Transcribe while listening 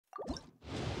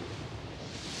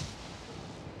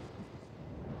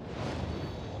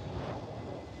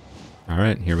All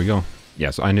right, here we go.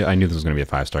 Yeah, so I knew this was going to be a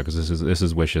 5-star because this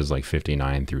is wishes like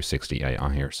 59 through 68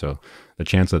 on here. So the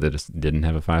chance that it didn't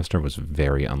have a 5-star was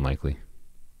very unlikely.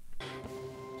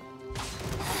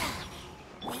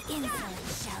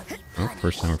 Oh,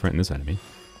 first time we're fighting this enemy.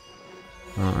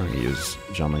 I'm going to use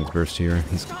Zhangling's burst here.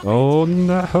 Oh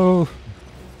no!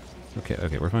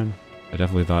 Okay, we're fine. I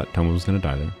definitely thought Tomo was going to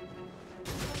die there.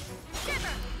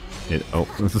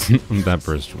 That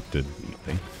burst did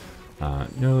nothing.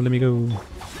 No, let me go.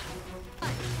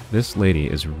 This lady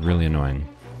is really annoying.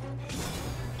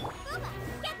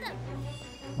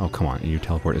 Oh, come on. You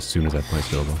teleport as soon as that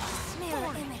place available.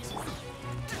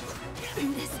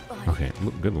 Okay,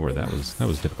 good lord, that was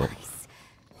difficult.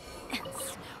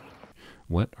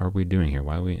 What are we doing here?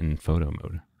 Why are we in photo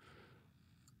mode?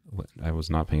 What? I was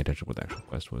not paying attention to what the actual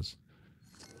quest was.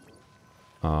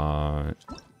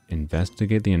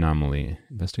 Investigate the anomaly.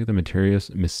 Investigate the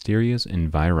mysterious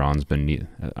environs beneath...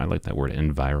 I like that word,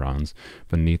 environs.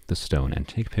 Beneath the stone. And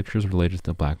take pictures related to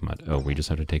the black mud. Oh, we just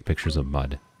have to take pictures of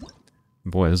mud.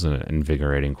 Boy, this is an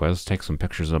invigorating quest. Take some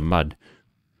pictures of mud.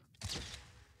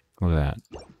 Look at that.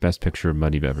 Best picture of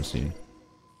mud you've ever seen.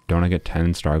 Don't I get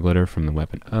 10 star glitter from the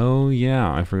weapon? Oh,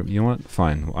 yeah. I forgot. You know what?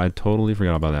 Fine. I totally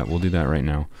forgot about that. We'll do that right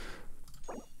now.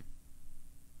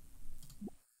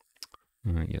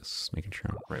 Yes, making sure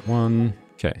I'm the right one.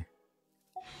 Okay.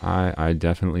 I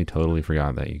definitely totally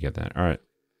forgot that you get that. All right.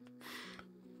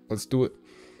 Let's do it.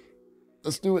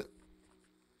 Let's do it.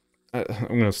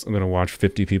 I'm gonna watch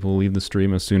 50 people leave the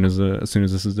stream as soon as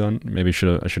this is done. Maybe I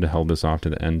should have held this off to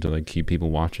the end to like keep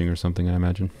people watching or something, I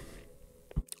imagine.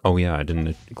 Oh yeah, I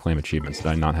didn't claim achievements. Did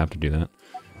I not have to do that?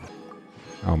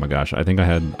 Oh my gosh, I think I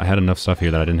had enough stuff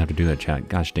here that I didn't have to do that chat.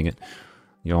 Gosh dang it.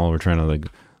 Y'all were trying to like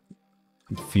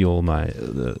feel my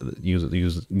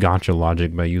use gotcha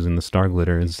logic by using the star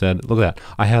glitter instead. Look at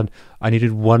that. I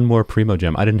needed one more primo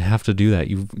gem. I didn't have to do that.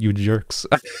 You jerks.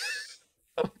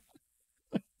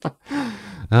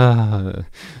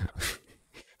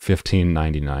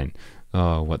 $15.99.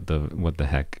 Oh, what the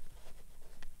heck.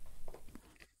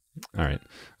 All right.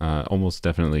 Almost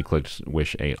definitely clicked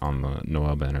wish 8 on the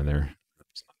Noel banner there.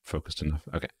 It's not focused enough.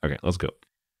 Okay, let's go.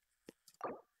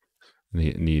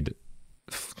 Need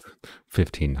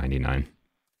 $15.99.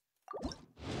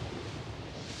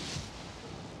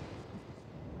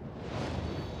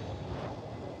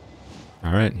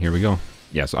 All right, here we go.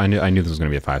 Yeah, so I knew this was going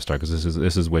to be a 5-star because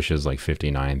this is wishes like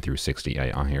 59 through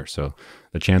 68 on here. So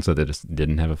the chance that it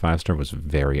didn't have a 5-star was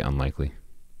very unlikely.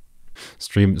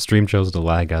 Stream chose to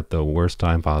lag at the worst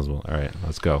time possible. All right,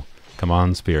 let's go. Come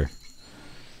on, spear.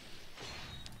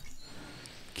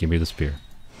 Give me the spear.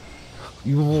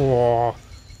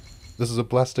 This is a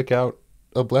blessed account.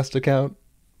 A blessed account.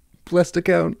 Blessed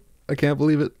account. I can't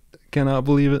believe it. Cannot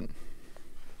believe it.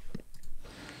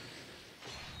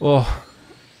 Oh,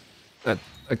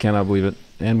 I cannot believe it.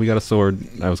 And we got a sword.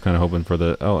 I was kind of hoping for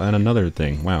the... Oh, and another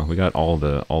thing. Wow, we got all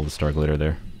the star glitter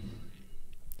there.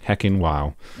 Heckin'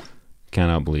 wow.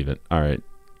 Cannot believe it. All right.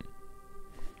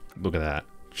 Look at that.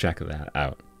 Check that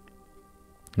out.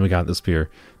 We got the spear.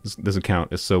 This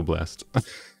account is so blessed.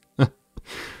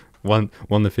 Won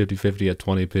the 50-50 at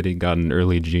 20 pity. Got an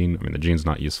early gene. I mean, the gene's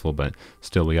not useful, but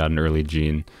still we got an early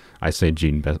gene. I say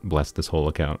gene blessed this whole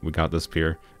account. We got the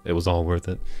spear. It was all worth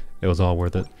it. It was all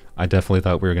worth it. I definitely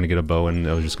thought we were going to get a bow and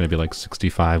it was just going to be like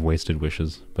 65 wasted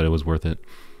wishes, but it was worth it.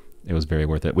 It was very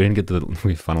worth it. We didn't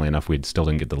get funnily enough, we still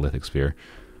didn't get the Lithic Spear.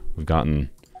 What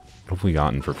have we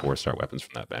gotten for 4-star weapons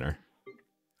from that banner?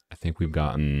 I think we've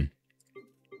gotten,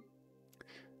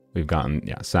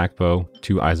 yeah, sack bow,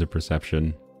 2 eyes of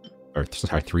perception, or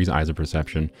sorry, 3 eyes of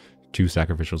perception, 2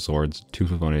 sacrificial swords, 2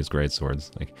 Favonius great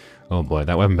swords. Like, oh boy,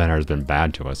 that weapon banner has been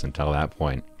bad to us until that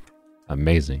point.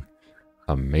 Amazing.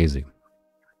 Amazing.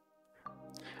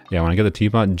 Yeah, when I get the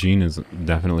teapot, Jean is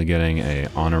definitely getting a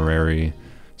honorary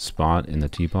spot in the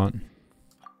teapot.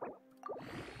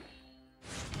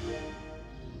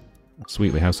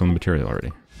 Sweet, we have some material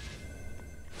already.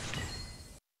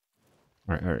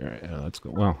 Alright, let's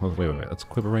go. Well, wait, let's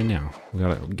equip it right now. We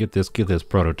gotta get this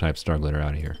prototype star glitter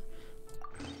out of here.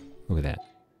 Look at that.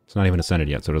 It's not even ascended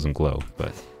yet, so it doesn't glow,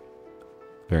 but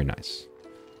very nice.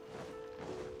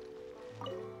 I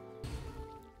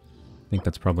think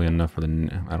that's probably enough for the...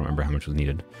 I don't remember how much was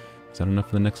needed. Is that enough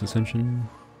for the next ascension?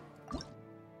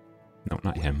 No,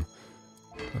 not him.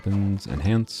 Weapons,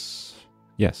 enhance.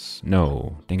 Yes,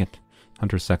 no, dang it.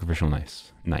 Hunter's sacrificial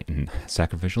knife.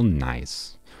 Sacrificial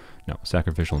nice. No,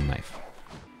 sacrificial knife.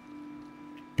 Do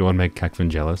you want to make Kekvin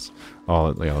jealous?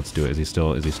 Oh, yeah, let's do it. Is he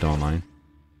still online?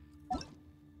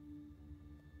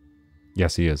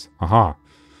 Yes, he is. Haha.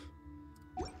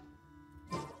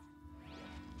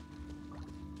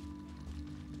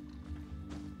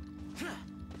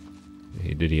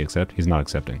 did he accept? He's not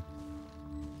accepting.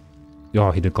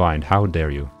 Oh, he declined. How dare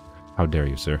you? How dare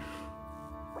you, sir?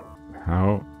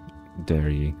 How dare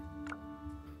ye?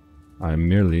 I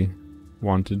merely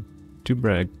wanted to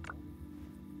brag.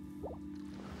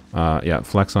 Yeah,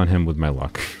 flex on him with my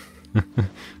luck.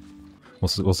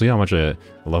 We'll see how much a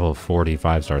level 40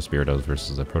 5-star spear does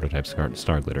versus a prototype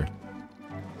star glitter.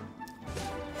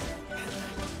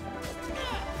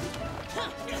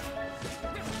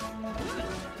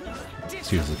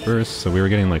 Let's use the burst. So we were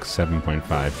getting like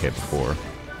 7.5k before.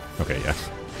 Okay, yes.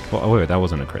 Well, oh wait, that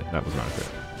wasn't a crit. That was not a crit.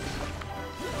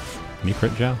 Can you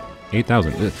crit, Xiao?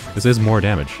 8,000. This is more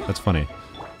damage. That's funny.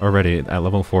 Already, at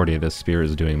level 40, this spear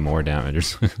is doing more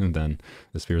damage than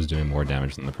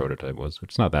the prototype was,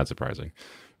 which is not that surprising,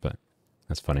 but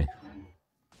that's funny.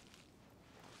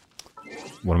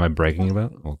 What am I bragging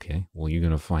about? Okay, well, you're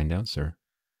gonna find out, sir,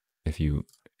 if you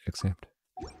accept.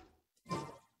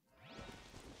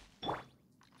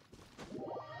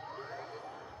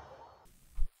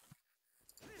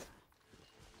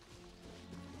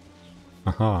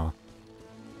 Aha.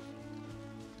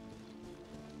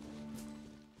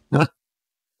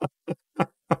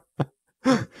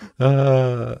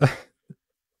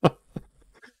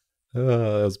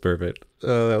 That was perfect.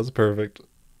 That was perfect.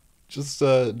 Just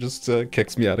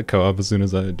kicks me out of co-op as soon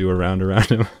as I do a round around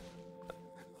him.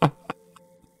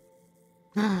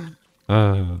 And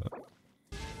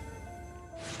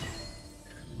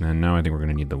now I think we're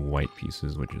gonna need the white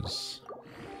pieces, which is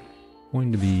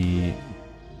going to be,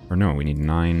 or no, we need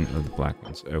 9 of the black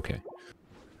ones. Okay.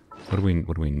 What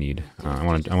do we need? I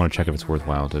want to check if it's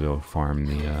worthwhile to go farm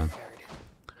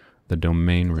the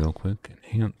domain real quick.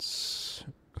 Enhance.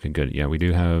 Okay, good. Yeah, we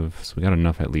do have. So we got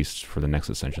enough at least for the next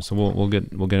ascension. So we'll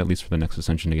get at least for the next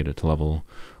ascension to get it to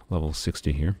level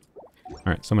 60 here. All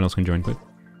right, someone else can join quick.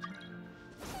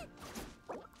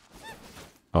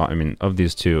 Oh, I mean, of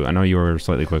these two, I know you were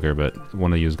slightly quicker, but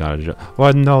one of you's got to.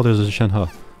 Oh no, there's a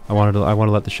Shenhe. I want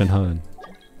to let the Shenhe in.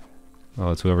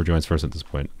 Oh, it's whoever joins first at this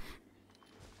point.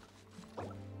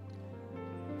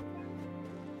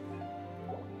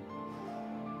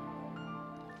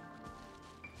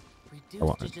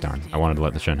 Darn, I wanted to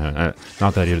let the Shenhe.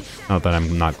 Not that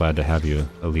I'm not glad to have you,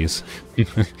 Elise,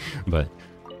 but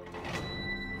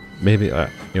maybe you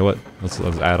know what? Let's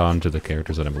add on to the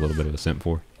characters that I'm a little bit of a simp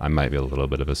for. I might be a little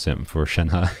bit of a simp for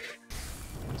Shenhe.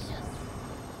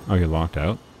 Oh, you're locked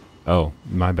out? Oh,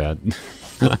 my bad.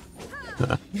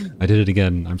 I did it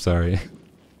again. I'm sorry.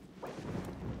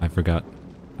 I forgot.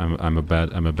 I'm a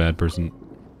bad person.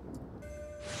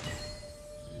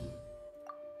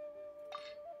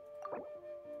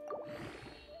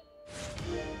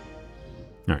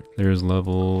 Alright, there's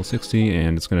level 60,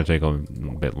 and it's going to take a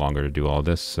bit longer to do all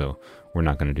this, so we're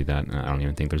not going to do that. I don't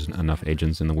even think there's enough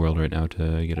agents in the world right now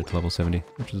to get it to level 70,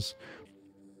 which is...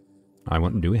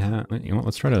 do we have... You know what,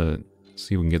 let's try to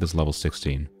see if we can get this level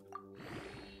 16.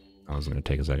 Oh, this is going to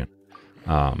take a second.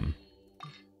 I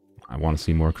want to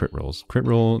see more crit rolls. Crit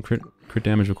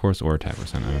damage, of course, or attack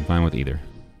percent. I'm fine with either.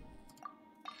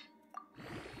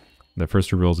 The first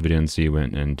 2 rolls, if you didn't see,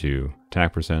 went into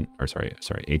attack percent, or sorry,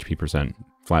 HP percent,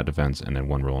 flat defense, and then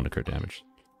 1 roll into crit damage.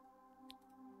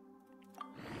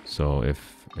 So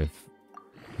if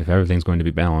everything's going to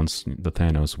be balanced the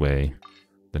Thanos way,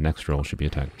 the next roll should be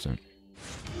attack percent.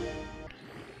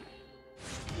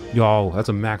 Yo, that's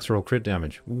a max roll crit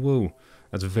damage. Woo,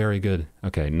 that's very good.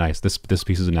 Okay, nice. This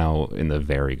piece is now in the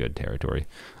very good territory.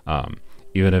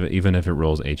 Even if it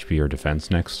rolls HP or defense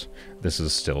next, this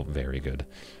is still very good.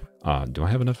 Do I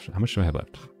have enough? How much do I have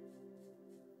left?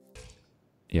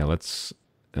 Yeah, let's...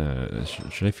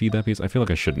 should I feed that piece? I feel like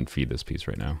I shouldn't feed this piece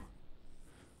right now.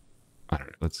 I don't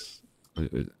know, let's...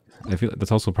 I feel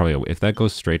that's also probably... if that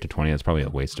goes straight to 20, that's probably a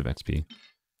waste of XP.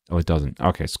 Oh, it doesn't.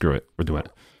 Okay, screw it. We're doing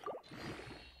it.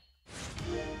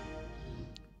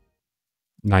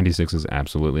 96 is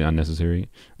absolutely unnecessary.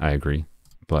 I agree.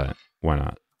 But why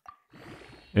not?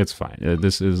 It's fine.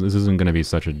 This isn't going to be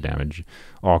such a damage...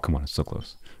 Oh, come on, it's so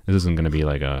close. This isn't going to be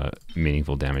like a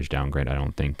meaningful damage downgrade, I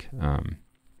don't think.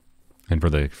 And for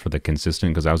the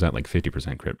consistent, because I was at like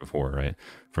 50% crit before, right?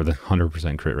 For the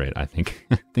 100% crit rate, I think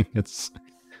it's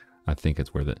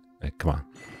worth it. Hey, come on.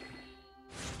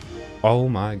 Oh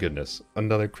my goodness!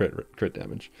 Another crit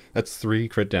damage. That's 3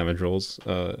 crit damage rolls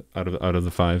out of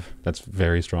the 5. That's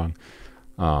very strong.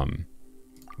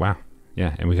 Wow.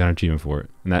 Yeah, and we got an achievement for it,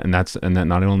 and that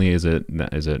not only is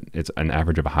it's an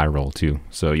average of a high roll too.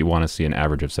 So you want to see an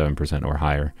average of 7% or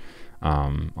higher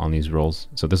on these rolls.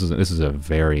 So this is a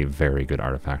very, very good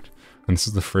artifact, and this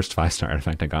is the first 5-star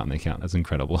artifact I got in the account. That's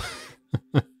incredible.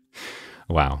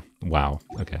 Wow.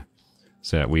 Okay,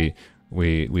 so we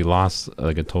lost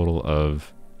like a total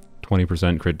of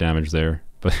 20% crit damage there,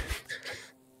 but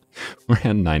we're at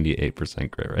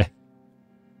 98% crit, right?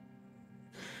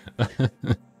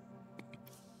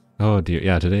 Oh dear,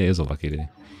 yeah, today is a lucky day.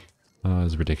 Oh,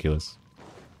 it's ridiculous.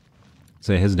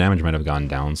 So his damage might have gone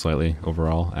down slightly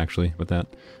overall, actually, with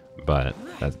that, but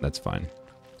that's fine.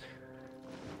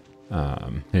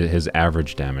 His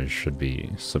average damage should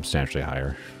be substantially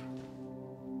higher.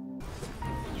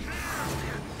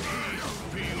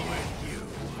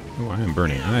 Oh, I am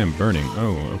burning. I am burning.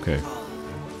 Oh, okay.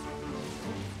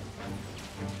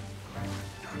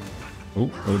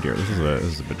 Oh dear. This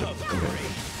is a bit difficult. Okay.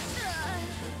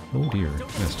 Oh dear.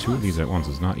 Yes, 2 of these at once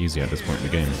is not easy at this point in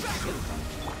the game.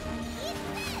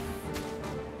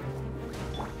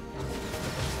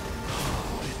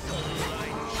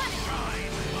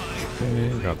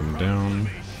 Okay, got them down.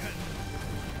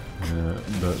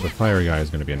 The fire guy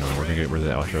is going to be annoying. We're going to get rid of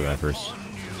that. I'll show that first.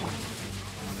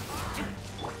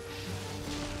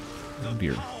 Oh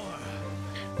dear.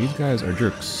 These guys are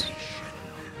jerks.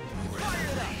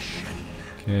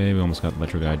 Okay, we almost got the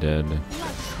Electro guy dead.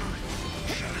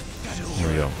 There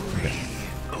we go. Okay.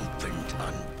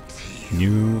 Can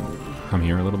you come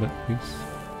here a little bit, please?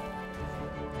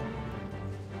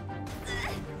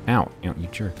 Ow! Ow, you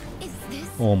jerk.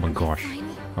 Oh my gosh.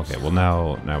 Okay, well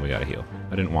now we gotta heal.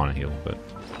 I didn't want to heal, but...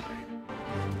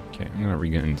 Okay, I'm gonna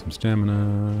regain some stamina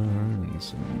and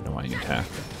some annoying attack.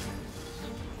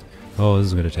 Oh, this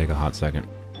is gonna take a hot second.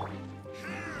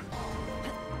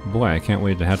 Boy, I can't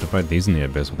wait to have to fight these in the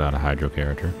Abyss without a Hydro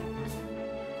character.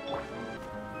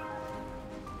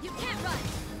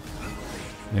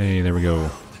 Hey, there we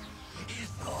go.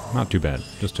 Not too bad.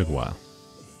 Just took a while.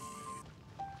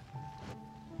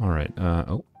 Alright,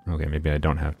 oh, okay, maybe I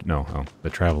don't have to... No, oh,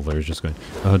 the Traveler is just going...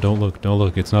 Oh, don't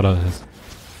look, it's not a...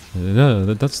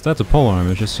 that's a polearm,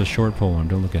 it's just a short polearm,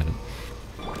 don't look at it.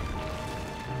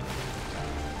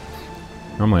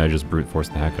 Normally I just brute force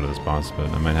the heck out of this boss, but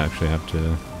I might actually have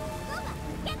to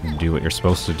do what you're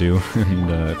supposed to do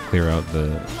and clear out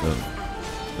the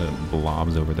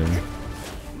blobs over there.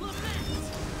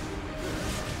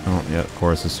 Oh, yeah, of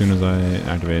course, as soon as I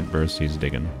activate Burst, he's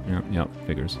digging. Yep,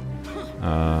 figures. Okay,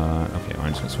 well, I'm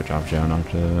just gonna switch off Xiao not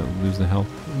to lose the health.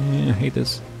 I hate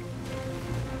this.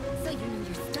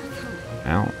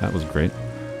 Ow, that was great.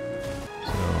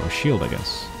 So, shield, I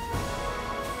guess.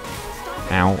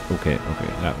 Ow, okay,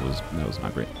 that was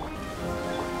not great.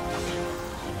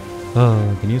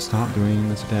 Oh, can you stop doing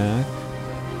this attack?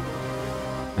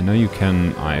 I know you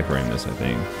can iframe this, I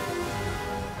think.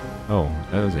 Oh,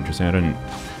 that was interesting. I didn't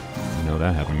know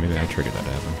that happened. Maybe I triggered that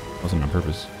to happen. It wasn't on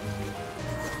purpose.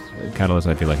 Catalysts,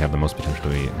 I feel like, have the most potential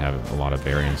to have a lot of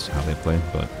variance how they play,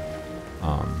 but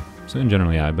so in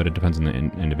general, yeah, but it depends on the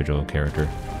individual character.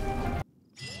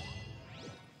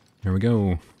 Here we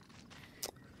go.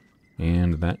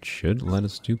 And that should let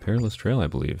us do Perilous Trail, I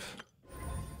believe.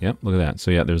 Yep, look at that.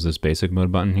 So yeah, there's this basic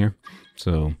mode button here.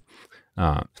 So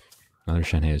another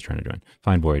Shenhe is trying to join.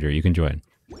 Fine, Voyager, you can join.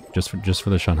 Just for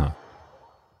the Shenhe.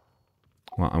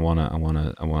 Well, I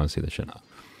wanna see the Shenhe.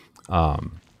 What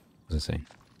was I saying?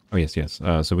 Oh yes.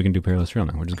 So we can do Perilous Trail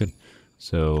now, which is good.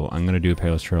 So I'm gonna do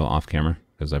Perilous Trail off camera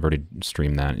because I've already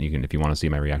streamed that. You can, if you want to see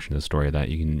my reaction to the story of that,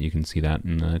 you can see that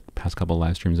in the past couple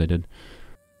live streams I did.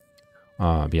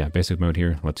 But yeah, basic mode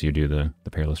here lets you do the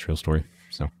Perilous Trail story.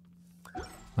 So,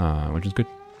 which is good.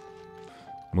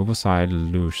 Move aside,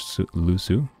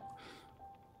 Lusu,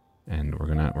 and we're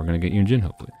gonna get you in Jin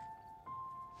hopefully.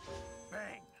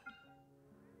 Bang.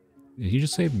 Did he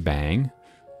just say bang?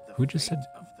 Who just said?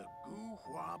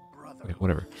 Okay,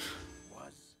 whatever.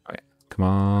 Okay, come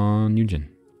on, Yunjin.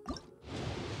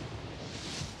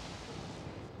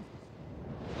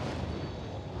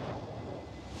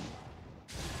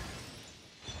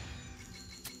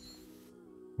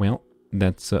 Well,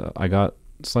 that's I got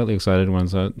slightly excited when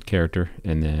it's a character,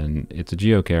 and then it's a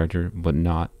Geo character, but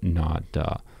not as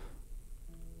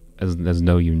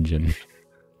no Yunjin.